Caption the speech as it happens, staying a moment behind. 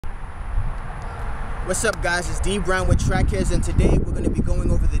What's up, guys? It's D Brown with Headz, and today we're going to be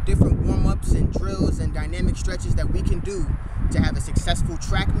going over the different warm-ups and drills and dynamic stretches that we can do to have a successful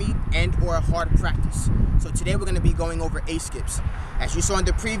track meet and or a hard practice. So today we're going to be going over A skips. As you saw in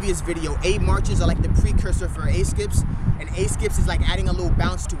the previous video, A marches are like the precursor for A skips, and A skips is like adding a little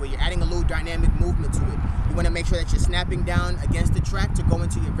bounce to it. You're adding a little dynamic movement to it. You want to make sure that you're snapping down against the track to go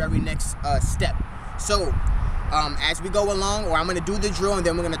into your very next step. So as we go along, or I'm going to do the drill and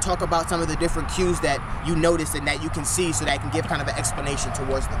then we're going to talk about some of the different cues that you notice and that you can see so that I can give kind of an explanation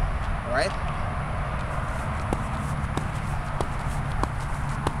towards them. All right?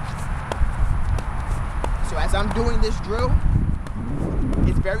 So as I'm doing this drill,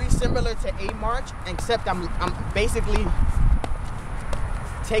 it's very similar to A march, except I'm basically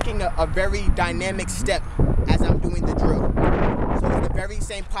taking a very dynamic step as I'm doing the drill. So it's the very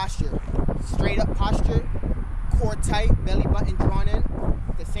same posture, straight up posture, core tight, belly button drawn in.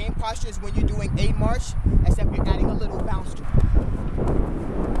 The same posture as when you're doing A march, except you're adding a little bounce to it.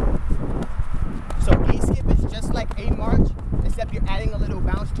 So A skip is just like A march, except you're adding a little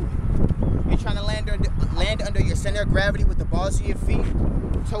bounce to it. You're trying to land under your center of gravity with the balls of your feet,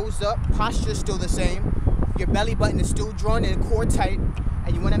 toes up, posture still the same. Your belly button is still drawn in, core tight,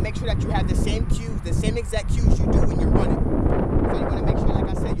 and you want to make sure that you have the same cues, the same exact cues you do when you're running. So you want to make sure, like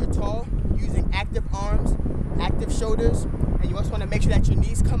I said, you're tall, using active arms, active shoulders, and you also want to make sure that your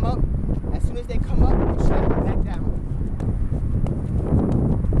knees come up. As soon as they come up, you snap them back down.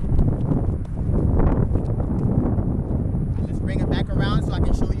 I'll just bring it back around so I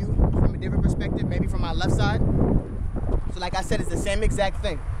can show you from a different perspective, maybe from my left side. So like I said, it's the same exact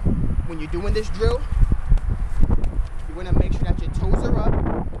thing. When you're doing this drill, you want to make sure that your toes are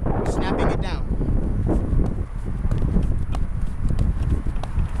up, snapping it down.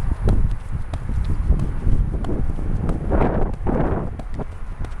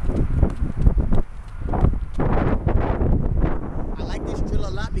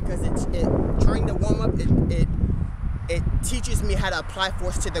 Because during the warm-up, it teaches me how to apply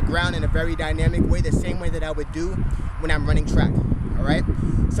force to the ground in a very dynamic way, the same way that I would do when I'm running track. All right,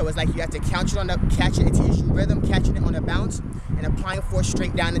 so it's like you have to catch it. It teaches you rhythm, catching it on a bounce, and applying force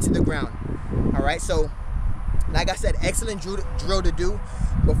straight down into the ground. All right, so like I said, excellent drill to do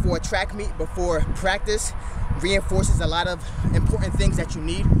before track meet, before practice. Reinforces a lot of important things that you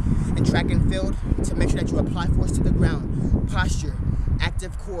need in track and field to make sure that you apply force to the ground. Posture,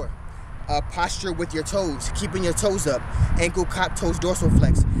 active core, posture with your toes, keeping your toes up, ankle, cock, toes,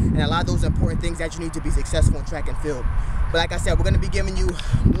 Dorsi-flex, and a lot of those important things that you need to be successful in track and field. But like I said, we're going to be giving you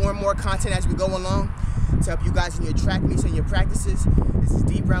more and more content as we go along to help you guys in your track meets and your practices. This is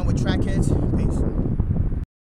D Brown with Headz. Peace.